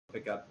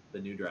pick up the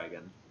new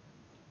dragon,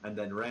 and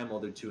then Ram will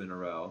do 2 in a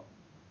row.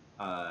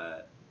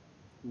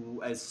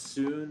 As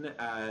soon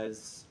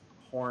as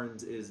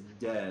Horns is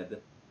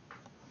dead,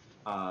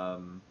 wait,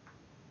 am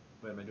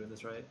I doing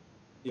this right?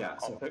 Yeah,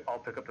 so I'll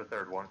pick up the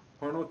third one.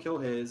 Horn will kill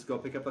his, go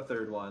pick up a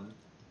third one,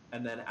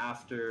 and then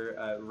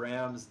after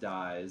Rams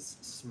dies,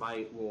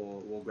 Smite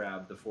will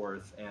grab the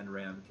fourth, and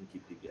Ram can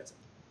keep DPSing.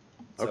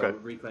 So Okay.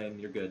 Reclaim,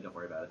 you're good, don't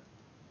worry about it.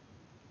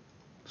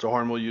 So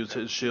Horn will use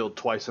his shield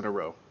twice in a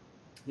row.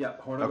 Yeah,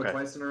 Horn will go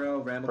twice in a row,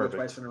 Ram will Perfect. go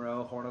twice in a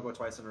row, Horn will go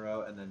twice in a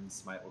row, and then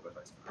Smite will go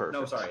twice in a row.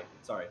 Perfect. No,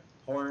 sorry.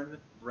 Horn,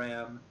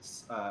 Ram,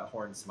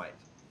 Horn, Smite.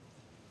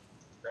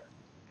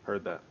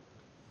 Heard that.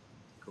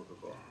 Cool.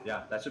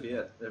 Yeah, that should be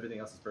it. Everything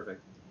else is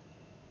perfect.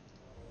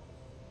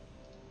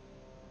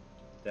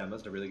 Damn, that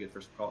was a really good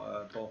first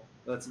pull.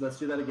 Let's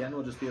do that again.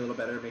 We'll just be a little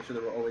better. Make sure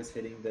that we're always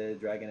hitting the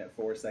dragon at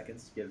 4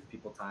 seconds to give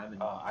people time,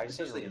 and I just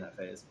especially in that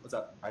phase. What's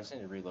up? I just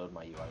need to reload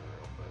my UI real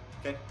quick.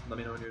 Okay, let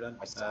me know when you're done.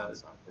 My sound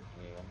is not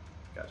working again.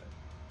 Gotcha.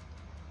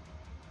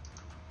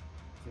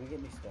 Can we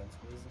get me stun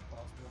squeeze if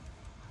possible?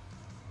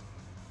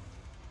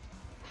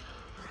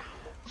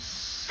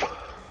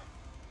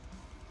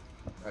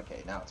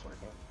 Okay, now it's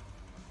working.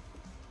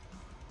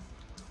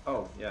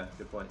 Oh, yeah,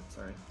 good point.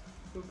 Sorry.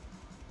 Boop.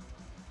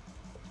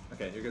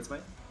 Okay, you're good,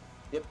 Smite?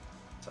 Yep.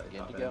 Sorry,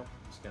 Good to in. go.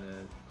 Just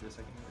gonna do a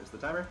second. Here's the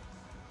timer.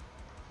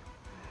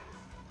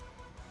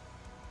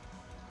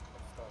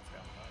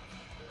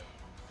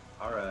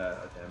 Our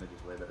damage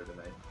is way better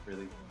tonight.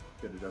 Really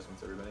good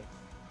adjustments, everybody.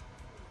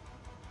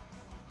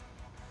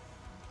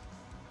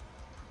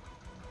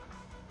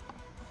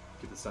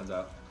 Keep the stuns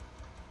out.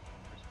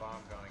 First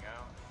bomb going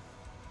out.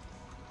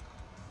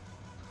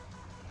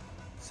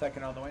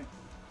 Second on the way.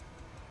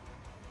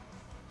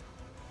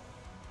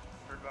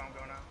 Third bomb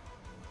going out.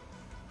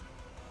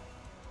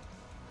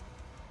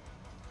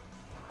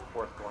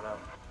 Fourth going out.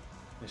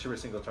 Make sure we're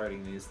single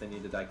targeting these. They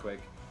need to die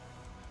quick.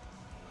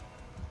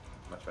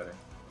 Much better.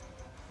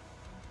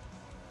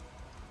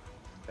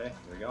 Okay,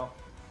 here we go.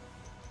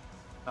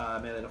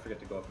 Melee, don't forget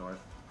to go up north.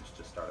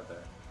 Just start up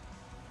there.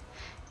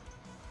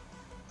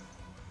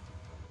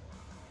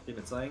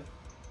 Demon Slaying.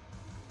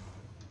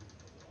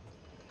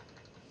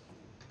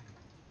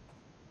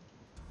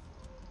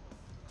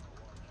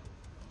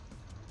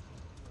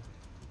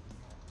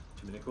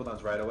 Too many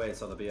cooldowns right away,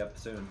 so they'll be up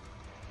soon.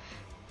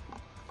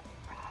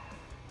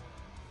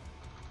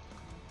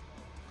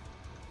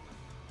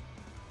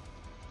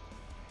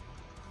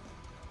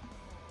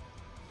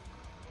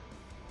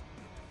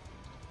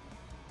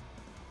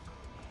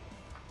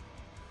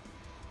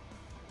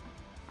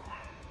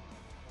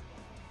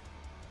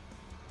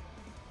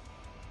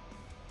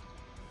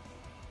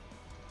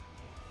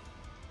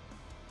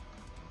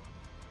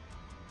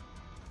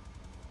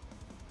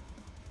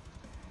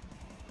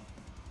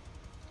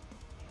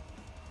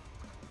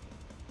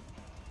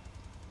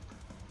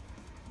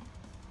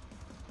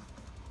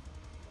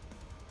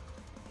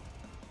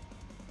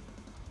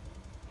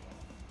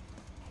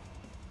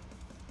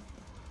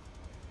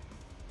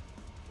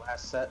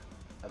 Last set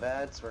of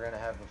ads, we're gonna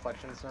have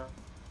reflections now.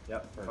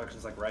 Yep,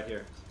 reflection's like right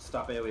here.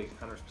 Stop AoE,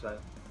 100%.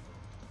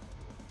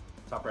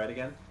 Top right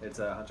again, it's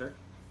a hunter.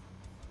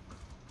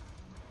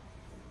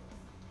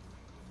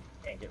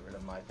 Can't get rid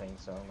of my thing,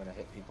 so I'm gonna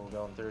hit people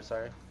going through,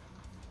 sorry.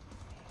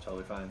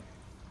 Totally fine.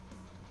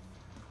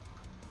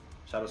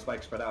 Shadow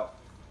Spike spread out.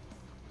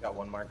 Got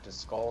one marked as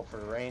skull for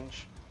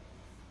range.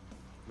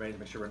 Range,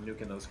 make sure we're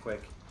nuking those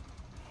quick.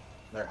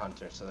 They're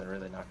hunters, so they're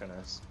really not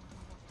gonna...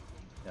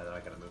 Yeah, they're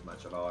not gonna move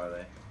much at all, are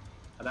they?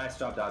 A nice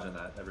job dodging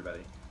that, everybody.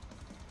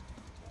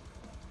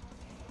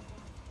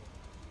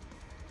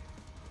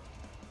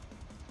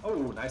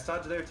 Oh, nice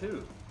dodge there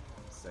too.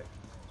 Sick.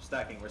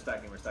 We're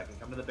stacking.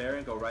 Come to the bear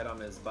and go right on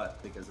his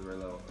butt because we're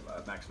low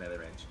max melee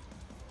range.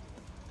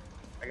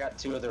 I got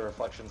 2 other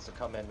reflections to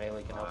come in.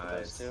 Melee can help with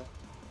those too.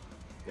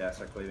 Yeah,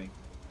 start cleaving.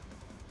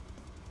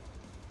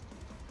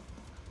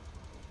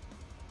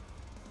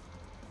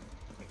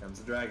 Here comes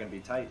the dragon. Be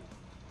tight.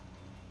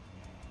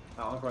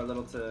 Encore a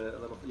little.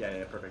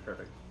 Yeah, perfect.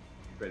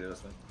 Great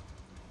adjustment.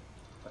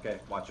 Okay,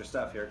 watch your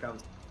stuff. Here it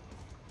comes.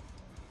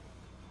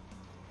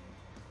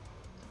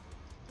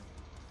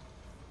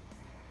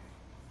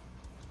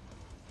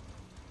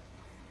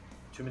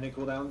 Two-minute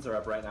cooldowns are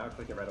up right now.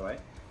 Click it right away.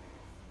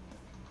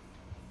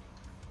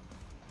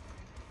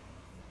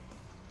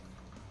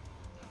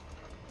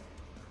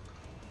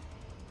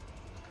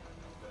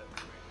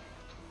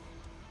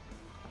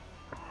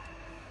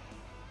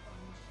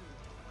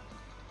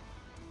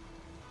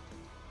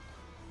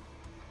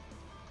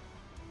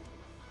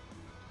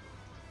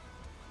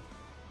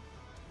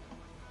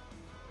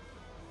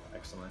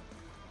 Excellent.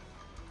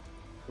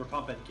 We're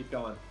pumping. Keep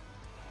going.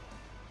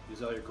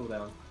 Use all your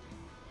cooldown.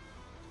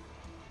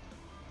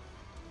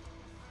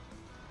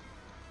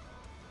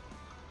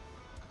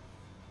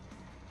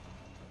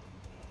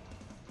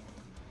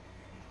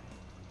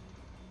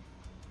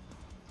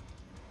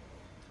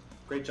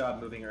 Great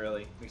job moving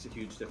early. Makes a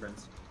huge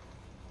difference.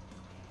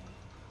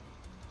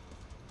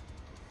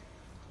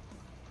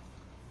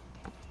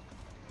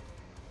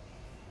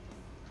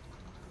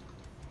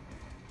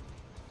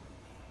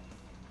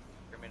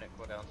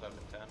 down 7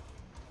 and 10.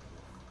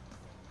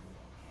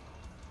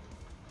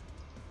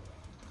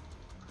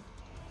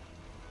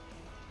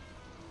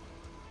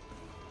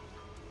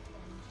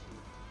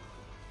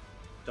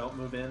 Don't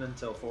move in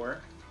until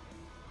 4.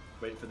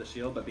 Wait for the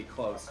shield, but be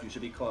close. You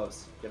should be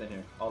close. Get in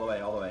here. All the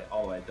way, all the way,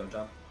 all the way. Don't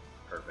jump.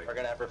 Perfect. We're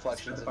gonna have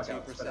reflections Spread in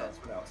the fuck 2%. out, spread out,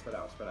 spread out, spread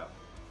out, spread out.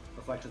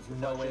 Reflections,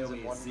 no Reflections AoE,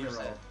 in 1%.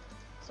 zero.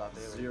 Stop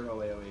AoE. Zero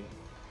AoE.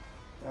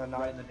 Not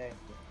Right in the day.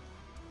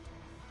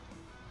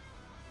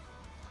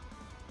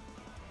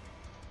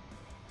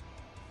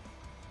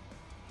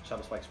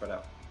 Shadow spike spread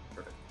out.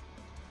 Perfect.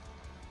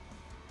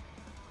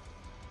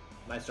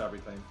 Nice job,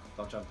 Reclaim.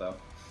 Don't jump though.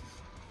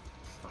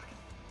 Fuck.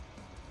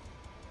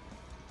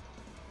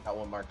 Got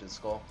one marked as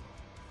skull.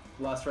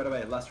 Lust right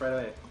away, lust right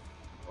away.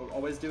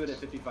 Always do it at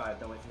 55.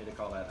 Don't wait for me to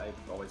call that. I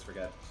always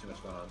forget. There's too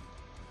much going on.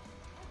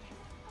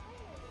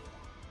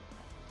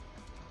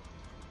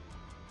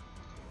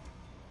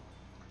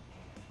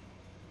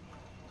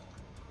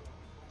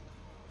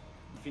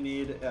 If you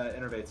need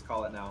innervates,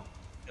 call it now.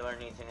 Killer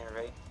needs an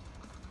innervate.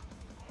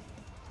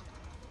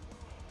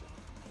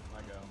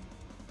 I go.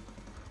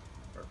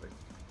 Perfect.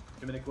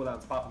 2-minute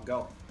cooldowns. Pop them.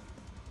 Go.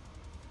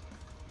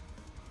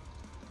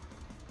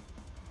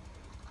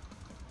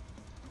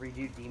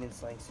 Redo Demon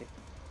Slaying 6.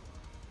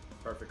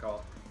 Perfect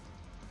call.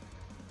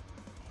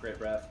 Great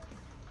breath.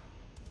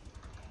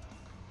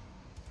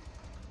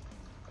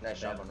 Nice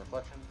job Damn. on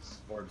reflections.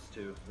 Orbs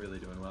too. Really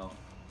doing well.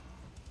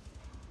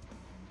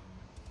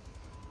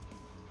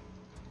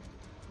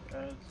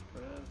 Guys,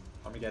 spread.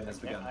 Armageddon has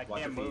begun. I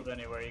Watch can't your move feet.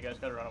 anywhere. You guys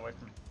gotta run away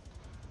from me.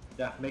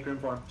 Yeah, make room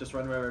for them. Just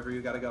run wherever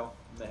you gotta go.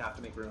 They have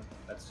to make room.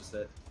 That's just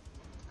it.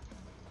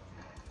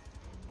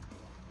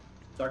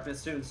 Darkness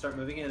soon. Start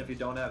moving in if you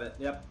don't have it.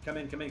 Yep. Come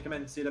in, come in, come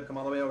in. Seat up. Come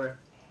all the way over.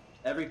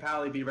 Every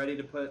pally, be ready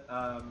to put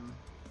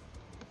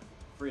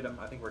freedom.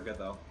 I think we're good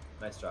though.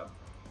 Nice job.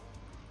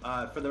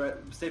 For the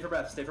stay for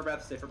breath. Stay for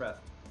breath. Stay for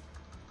breath.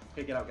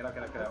 Okay, get out. Get out.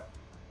 Get out. Get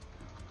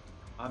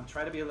out.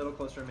 Try to be a little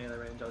closer to melee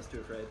range. I was too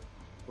afraid.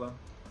 Bloom.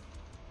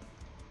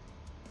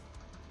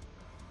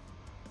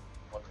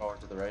 One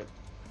forward to the right.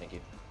 Thank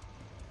you.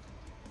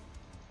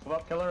 Move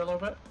up, killer, a little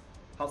bit.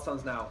 Health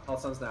stones now.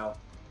 Health stones now.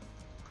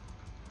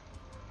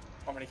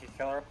 Want me to kick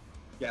killer?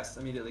 Yes,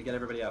 immediately. Get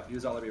everybody up.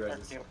 Use all of your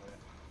reses. Thank you.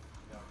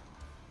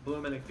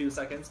 Bloom in a few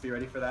seconds. Be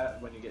ready for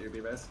that when you get your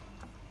B-res.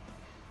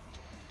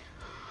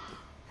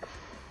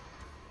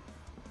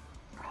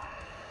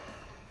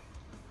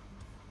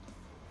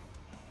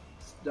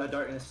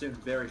 Darkness soon.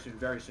 Very soon.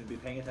 Very soon. Be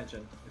paying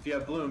attention. If you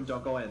have Bloom,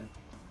 don't go in.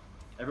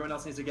 Everyone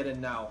else needs to get in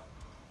now.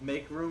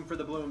 Make room for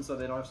the Bloom so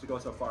they don't have to go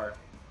so far.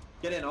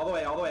 Get in. All the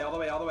way. All the way. All the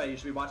way. All the way. You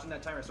should be watching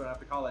that timer so I don't have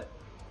to call it.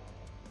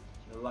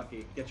 You're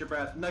lucky. Get your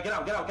breath. No, get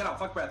out. Get out. Get out.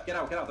 Fuck breath. Get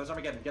out. Get out. There's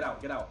Armageddon. Get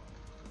out. Get out.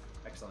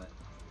 Excellent.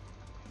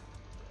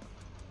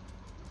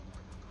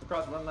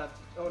 Across, one left.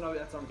 Oh no,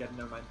 that's Armageddon.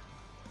 Never mind.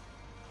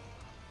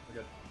 We're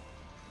good.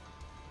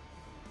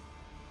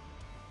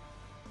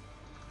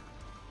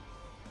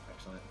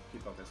 Excellent.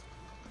 Keep focused.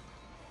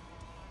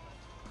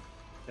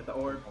 Get the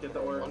orb. Get the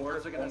orb.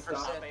 Orbs are gonna stop.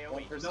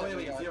 1%, No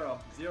we AoE. got. Zero.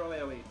 Zero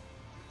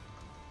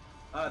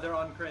AoE. They're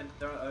on Kryn.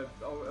 They're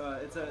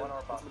it's a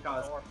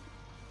Makaz.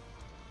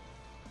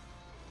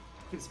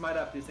 Keep smite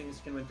up. These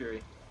things can win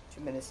fury.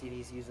 2 minute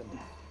CDs, use them.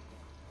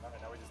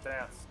 Alright, now we just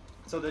dance.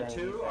 So the Dang,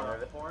 two you are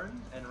got it.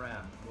 Horn and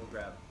Ram. We'll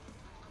grab.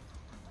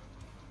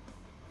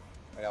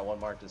 I got one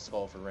marked as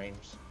skull for range.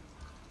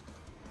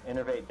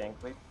 Innervate Dank,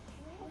 please.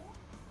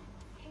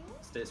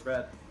 Stay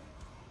spread.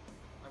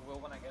 I will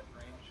when I get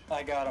range.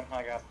 I got him.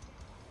 I got him.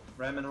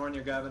 Ram and Horn,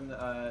 you're grabbing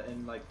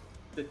in like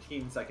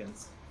 15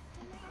 seconds.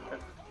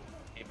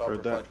 Keep up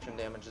Heard that. reflection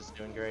damage is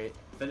doing great.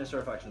 Finish the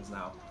reflections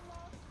now.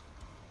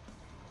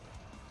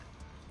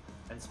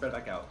 And spread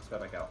back out. Spread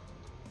back out.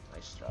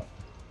 Nice job.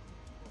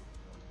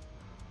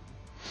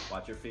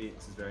 Watch your feet.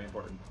 This is very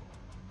important.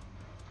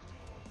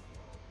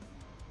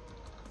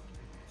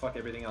 Fuck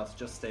everything else.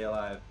 Just stay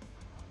alive.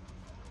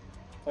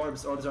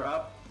 Orbs. Orbs are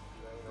up.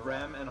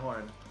 Ram and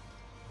Horn.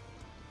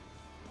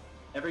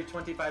 Every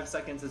 25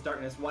 seconds is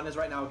darkness. One is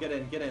right now. Get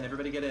in. Get in.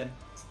 Everybody get in.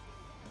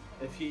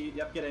 If he...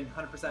 Yep, get in.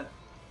 100%.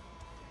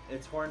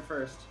 It's Horn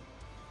first.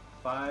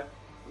 5.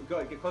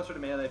 Go. Get closer to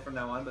melee from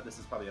now on, but this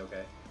is probably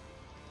okay.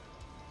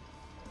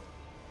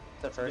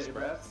 The Get first your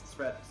breath. breaths.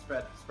 Spread.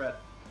 Spread. Spread.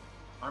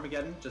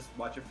 Armageddon. Just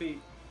watch your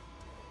feet.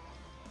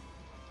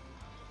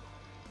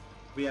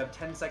 We have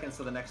 10 seconds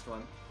to the next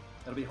one.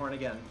 It'll be Horn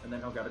again, and then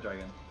he'll grab a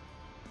dragon.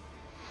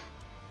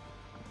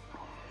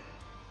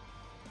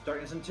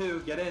 Darkness in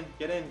 2. Get in.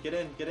 Get in. Get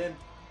in. Get in.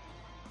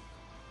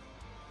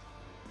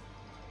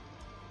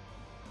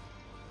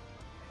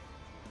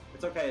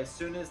 It's okay. As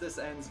soon as this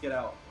ends, get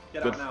out.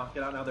 Get Good. out now.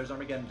 Get out now. There's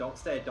Armageddon. Don't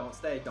stay. Don't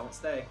stay. Don't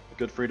stay.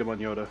 Good freedom on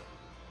Yoda.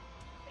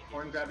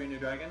 Horn, grab your new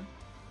dragon.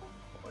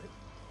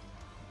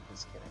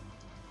 Just kidding.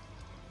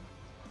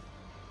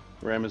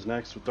 Ram is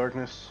next with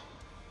darkness.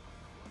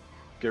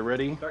 Get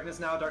ready.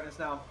 Darkness now. Darkness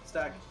now.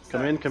 Stack.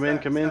 Come in, come in,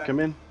 come in, come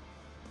in.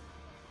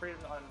 Freedom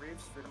on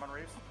Reeves. Freedom on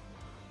Reeves.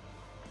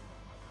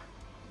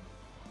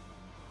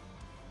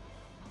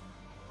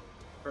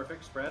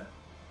 Perfect. Spread.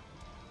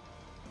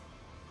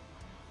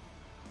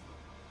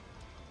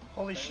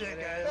 Holy shit,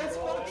 guys.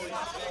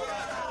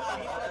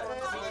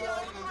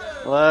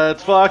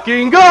 Let's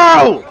fucking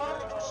go!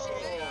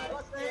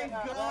 Thank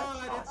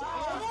God,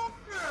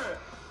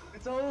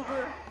 it's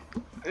over!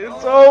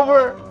 It's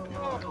over.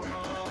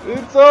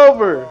 It's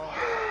over.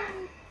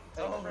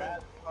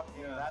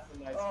 That's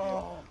a nice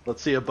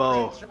Let's see a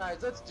bow.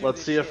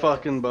 Let's see a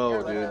fucking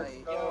bow,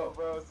 dude. Go,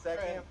 bro.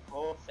 Second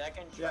full.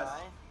 Second Yes.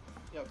 try.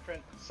 Yo,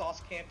 Trent,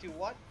 Sauce can't do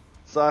what?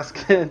 Sauce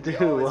can't do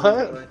Always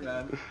what? work,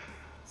 man.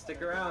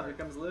 Stick around, here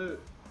comes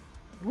loot.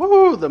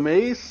 Woo! The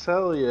mace,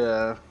 hell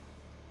yeah.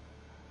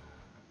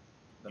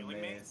 The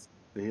mace.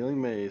 The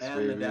healing mace, And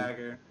the baby.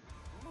 dagger.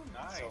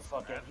 Nice. So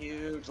fucking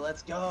huge.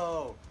 Let's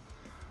go.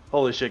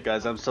 Holy shit,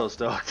 guys! I'm so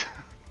stoked.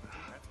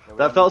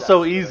 That felt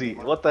so easy.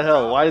 What the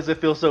hell? Why does it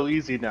feel so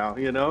easy now?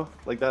 You know,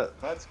 like that.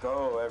 Let's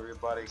go,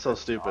 everybody. So Good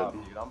stupid. job,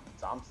 dude.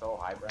 I'm so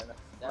hyped right now.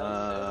 That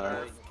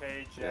was so good.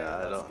 KJ, Yeah,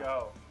 I let's don't-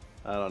 go.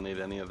 I don't need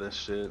any of this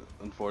shit,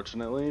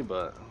 unfortunately.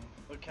 But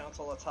Loot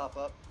Council, let's hop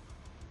up.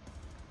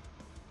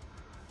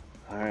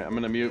 all right, I'm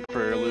gonna mute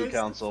for loot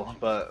council.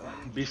 But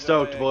be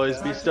stoked,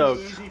 boys. Be It's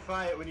stoked. an easy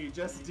fight when you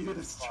just do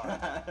the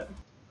strat.